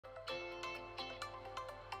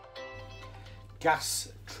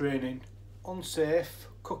gas training, unsafe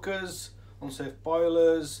cookers, unsafe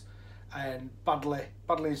boilers, and badly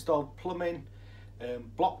installed plumbing,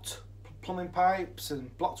 blocked plumbing pipes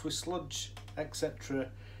and blocked with sludge, etc.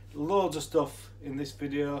 Loads of stuff in this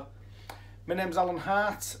video. My name's Alan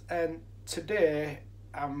Hart, and today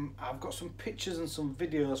I've got some pictures and some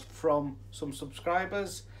videos from some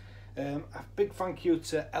subscribers. A big thank you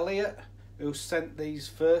to Elliot, who sent these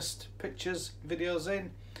first pictures, videos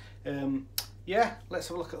in. Yeah, let's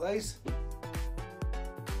have a look at these.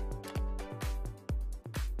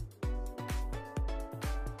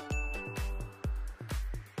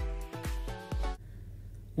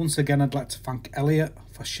 Once again, I'd like to thank Elliot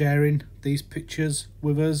for sharing these pictures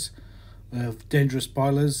with us of dangerous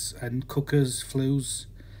boilers and cookers, flues,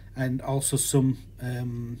 and also some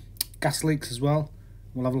gas leaks as well.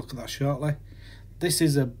 We'll have a look at that shortly. This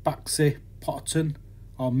is a Baxi Potterton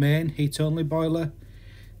or main heat only boiler,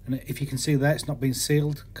 and if you can see there, it's not been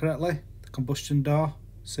sealed correctly, the combustion door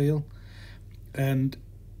seal, and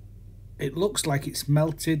it looks like it's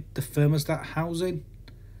melted the thermostat housing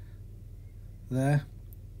there.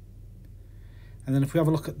 And then if we have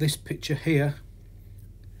a look at this picture here,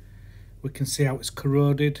 we can see how it's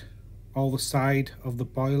corroded all the side of the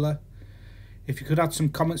boiler. If you could add some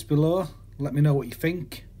comments below, let me know what you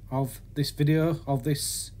think of this video, of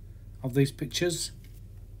these pictures.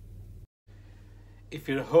 If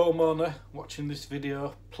you're a homeowner watching this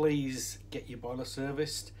video, please get your boiler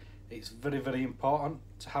serviced. It's very important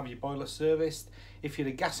to have your boiler serviced. If you're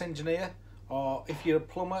a gas engineer, or if you're a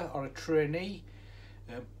plumber or a trainee,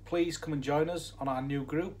 please come and join us on our new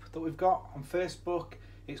group that we've got on Facebook.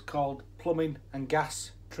 It's called Plumbing and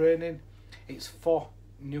Gas Training. It's for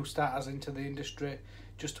new starters into the industry,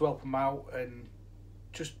 just to help them out and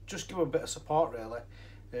just give them a bit of support, really,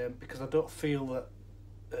 because I don't feel that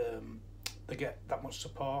they get that much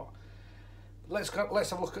support. Let's have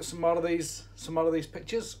a look at some more of these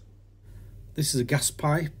pictures. This is a gas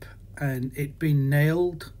pipe, and it been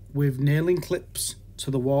nailed with nailing clips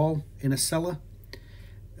to the wall in a cellar,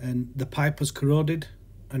 and the pipe was corroded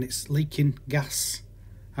and it's leaking gas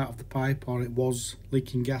out of the pipe, or it was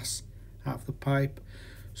leaking gas out of the pipe.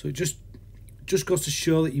 So it just goes to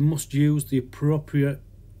show that you must use the appropriate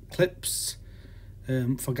clips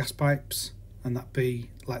for gas pipes, and that be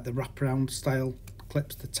like the wraparound style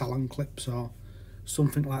clips, the Talon clips or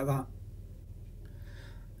something like that.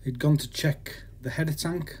 He'd gone to check the header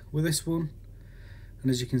tank with this one, and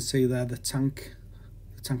as you can see there, the tank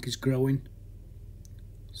is growing.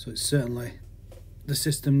 So it's certainly, the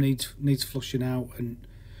system needs flushing out, and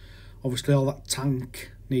obviously all that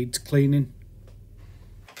tank needs cleaning.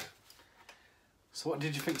 So what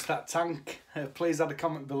did you think of that tank? Please add a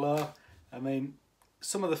comment below. I mean,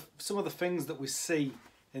 some of the things that we see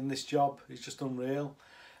in this job is just unreal.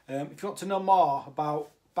 If you want to know more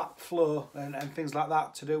about backflow and things like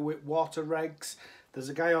that to do with water regs, there's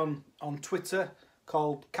a guy on Twitter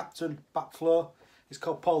called Captain Backflow. He's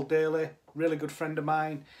called Paul Daly, really good friend of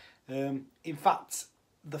mine. In fact,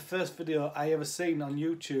 the first video I ever seen on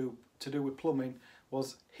YouTube to do with plumbing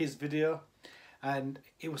was his video, and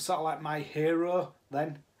it was sort of like my hero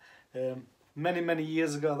then, many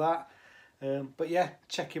years ago that. But yeah,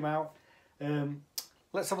 check him out.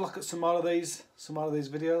 Let's have a look at some more of these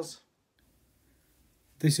videos.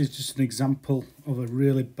 This is just an example of a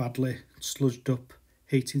really badly sludged up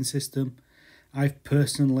heating system. I've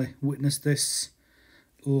personally witnessed this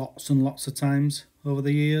lots and lots of times over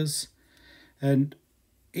the years, and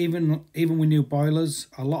even with new boilers,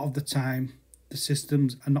 a lot of the time the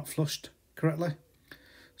systems are not flushed correctly.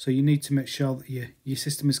 So you need to make sure that your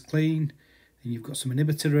system is clean and you've got some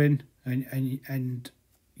inhibitor in, and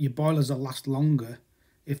your boilers will last longer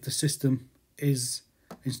if the system is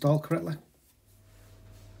installed correctly.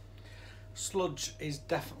 Sludge is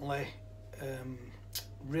definitely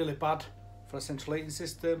really bad for a central heating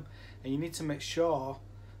system, and you need to make sure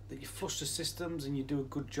that you flush the systems and you do a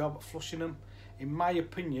good job at flushing them. In my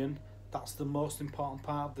opinion, that's the most important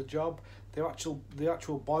part of the job. The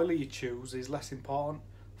actual boiler you choose is less important.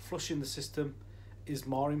 Flushing the system is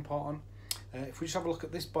more important. If we just have a look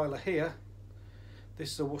at this boiler here,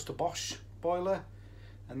 this is a Worcester Bosch boiler,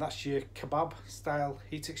 and that's your kebab style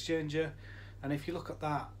heat exchanger. And if you look at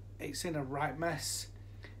that, it's in a right mess.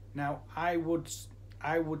 Now I would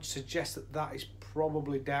suggest that is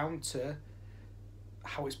probably down to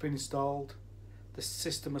how it's been installed. The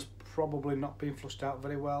system has probably not been flushed out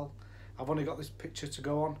very well. I've only got this picture to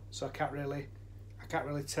go on, so I can't really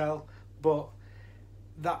tell, but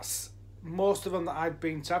that's most of them that I've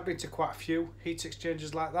been to. I've been to quite a few heat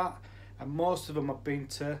exchangers like that, and most of them I've been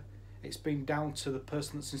to, it's been down to the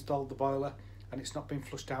person that's installed the boiler, and it's not been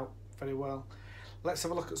flushed out very well. let's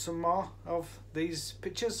have a look at some more of these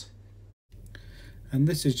pictures. And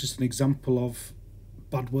this is just an example of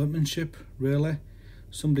bad workmanship, really.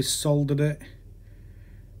 Somebody's soldered it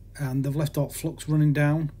and they've left hot flux running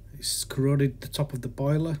down. It's corroded the top of the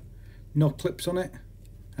boiler, no clips on it,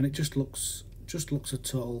 and it just looks a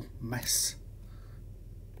total mess.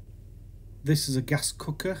 This is a gas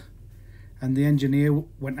cooker, and the engineer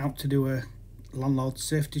went out to do a landlord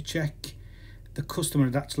safety check. The customer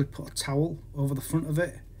had actually put a towel over the front of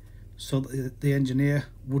it so that the engineer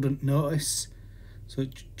wouldn't notice. So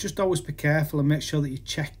just always be careful and make sure that you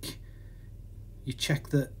check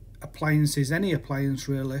that appliances, any appliance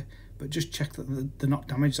really, but just check that they're not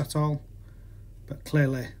damaged at all. But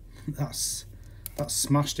clearly that's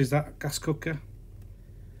smashed, is that gas cooker.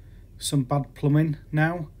 Some bad plumbing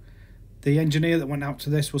now. The engineer that went out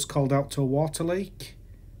to this was called out to a water leak,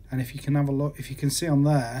 and if you can have a look, if you can see on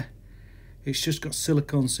there, it's just got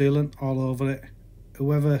silicone sealant all over it.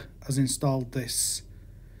 Whoever has installed this,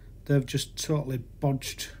 they've just totally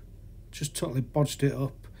bodged it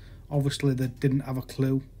up. Obviously they didn't have a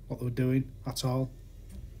clue what they were doing at all.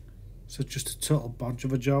 So just a total bodge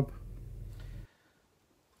of a job.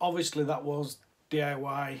 Obviously that was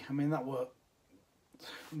DIY. I mean, that were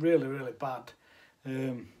really, really bad.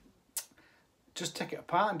 Just take it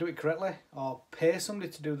apart and do it correctly, or pay somebody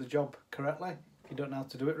to do the job correctly if you don't know how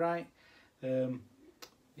to do it right.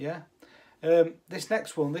 This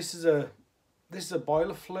next one, this is a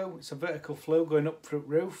boiler flue. It's a vertical flue going up through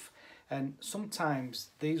roof, and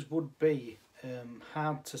sometimes these would be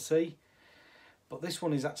hard to see, but this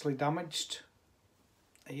one is actually damaged.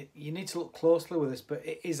 You need to look closely with this, but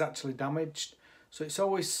it is actually damaged. So it's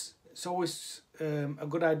always a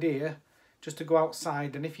good idea just to go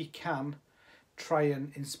outside, and if you can, try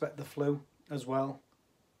and inspect the flue as well.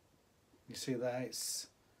 You see there, it's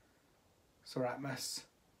a right mess.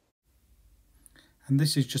 And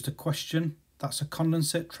this is just a question. That's a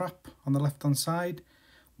condensate trap on the left hand side.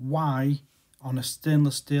 Why on a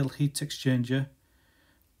stainless steel heat exchanger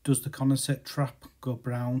does the condensate trap go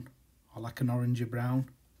brown, or like an orangey brown?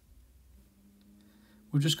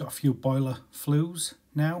 We've just got a few boiler flues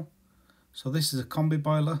now. So this is a Combi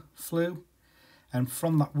boiler flue, and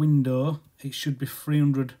from that window it should be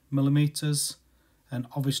 300mm, and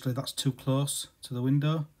obviously that's too close to the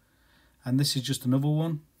window. And this is just another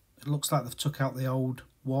one. It looks like they've took out the old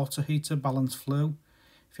water heater balance flue.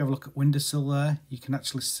 If you have a look at windowsill there, you can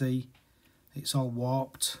actually see it's all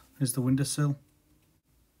warped. Here's the windowsill.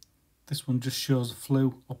 This one just shows a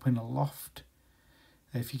flue up in a loft.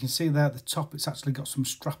 If you can see there at the top, it's actually got some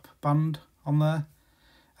strap band on there,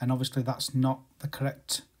 and obviously that's not the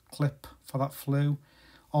correct clip for that flue.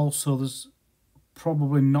 Also, there's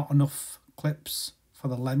probably not enough clips for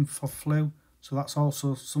the length of flue, so that's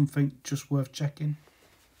also something just worth checking.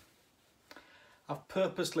 I've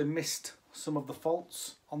purposely missed some of the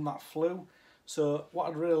faults on that flue, so what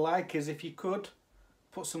I'd really like is if you could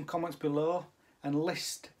put some comments below and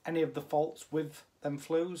list any of the faults with them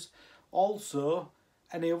flues. Also,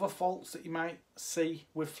 any other faults that you might see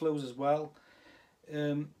with flues as well,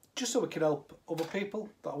 just so we can help other people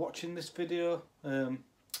that are watching this video.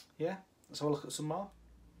 Yeah, let's have a look at some more.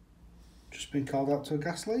 Just been called out to a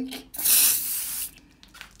gas leak.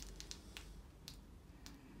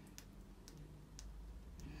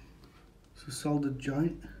 It's a soldered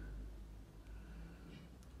joint,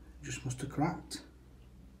 just must have cracked.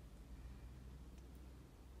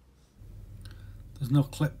 There's no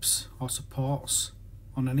clips or supports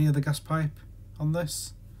on any of the gas pipe on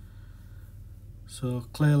this, so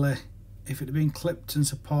clearly if it had been clipped and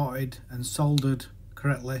supported and soldered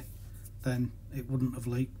correctly, then it wouldn't have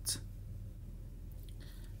leaked.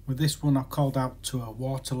 With this one I called out to a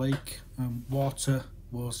water leak, and water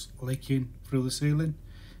was leaking through the ceiling,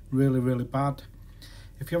 really bad.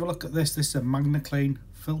 If you have a look at this, this is a MagnaClean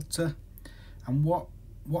filter, and what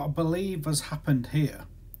I believe has happened here,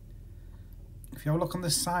 if you have a look on the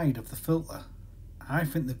side of the filter, I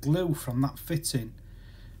think the glue from that fitting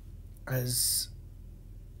has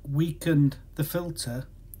weakened the filter,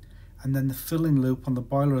 and then the filling loop on the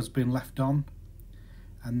boiler has been left on,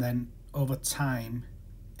 and then over time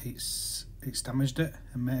it's damaged it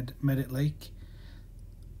and made it leak.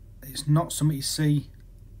 It's not something you see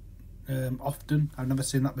often. I've never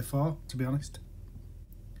seen that before, to be honest.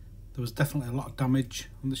 There was definitely a lot of damage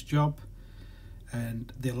on this job,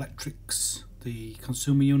 and the electrics, the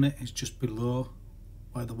consumer unit is just below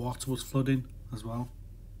where the water was flooding as well.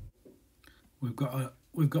 We've got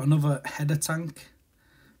another header tank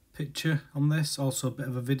picture on this, also a bit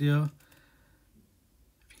of a video.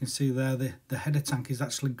 If you can see there, the header tank is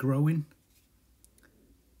actually growing,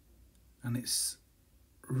 and it's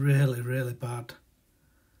really bad.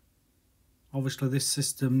 Obviously this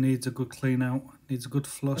system needs a good clean out, needs a good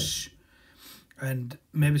flush, and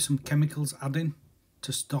maybe some chemicals adding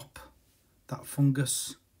to stop that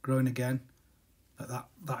fungus growing again.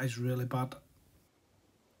 That is really bad.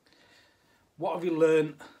 What have you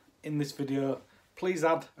learned in this video? Please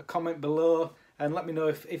add a comment below and let me know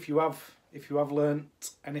if you have learned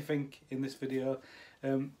anything in this video.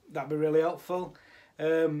 That'd be really helpful.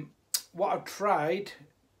 What I've tried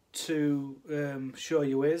to show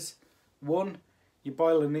you is, one, your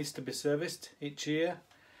boiler needs to be serviced each year,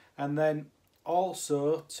 and then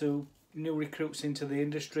also to new recruits into the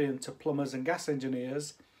industry and to plumbers and gas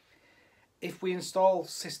engineers, if we install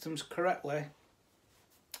systems correctly,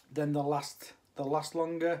 then they'll last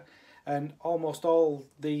longer, and almost all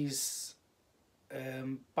these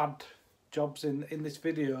bad jobs in this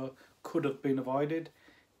video could have been avoided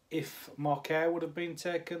if more care would have been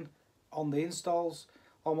taken on the installs,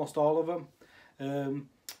 almost all of them.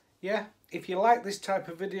 Yeah, if you like this type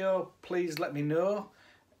of video, please let me know.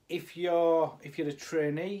 If you're a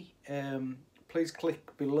trainee, please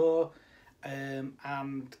click below and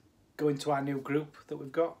go into our new group that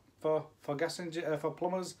we've got for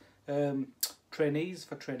plumbers, trainees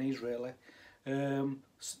really, and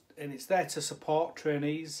it's there to support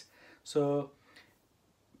trainees. So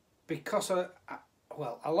because a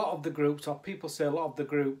lot of the groups, or people say a lot of the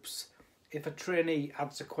groups, if a trainee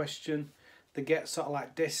adds a question, they get sort of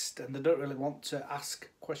like dissed and they don't really want to ask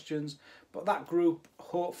questions. But that group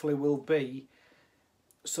hopefully will be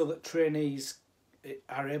so that trainees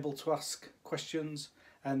are able to ask questions,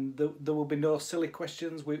 and there will be no silly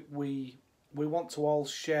questions. We want to all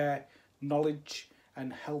share knowledge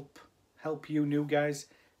and help you new guys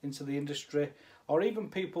into the industry, or even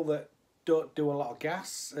people that don't do a lot of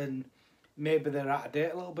gas and maybe they're out of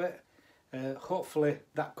date a little bit. Hopefully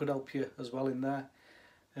that could help you as well in there.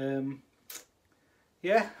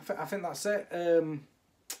 Yeah, I think that's it.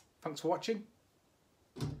 Thanks for watching.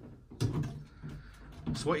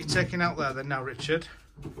 So what are you taking out there then now, Richard?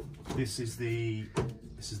 This is the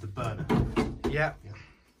burner. Yeah.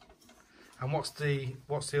 And what's the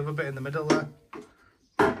other bit in the middle there?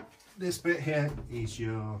 This bit here is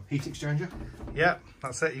your heat exchanger. Yeah,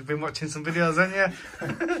 that's it. You've been watching some videos,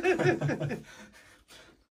 haven't you?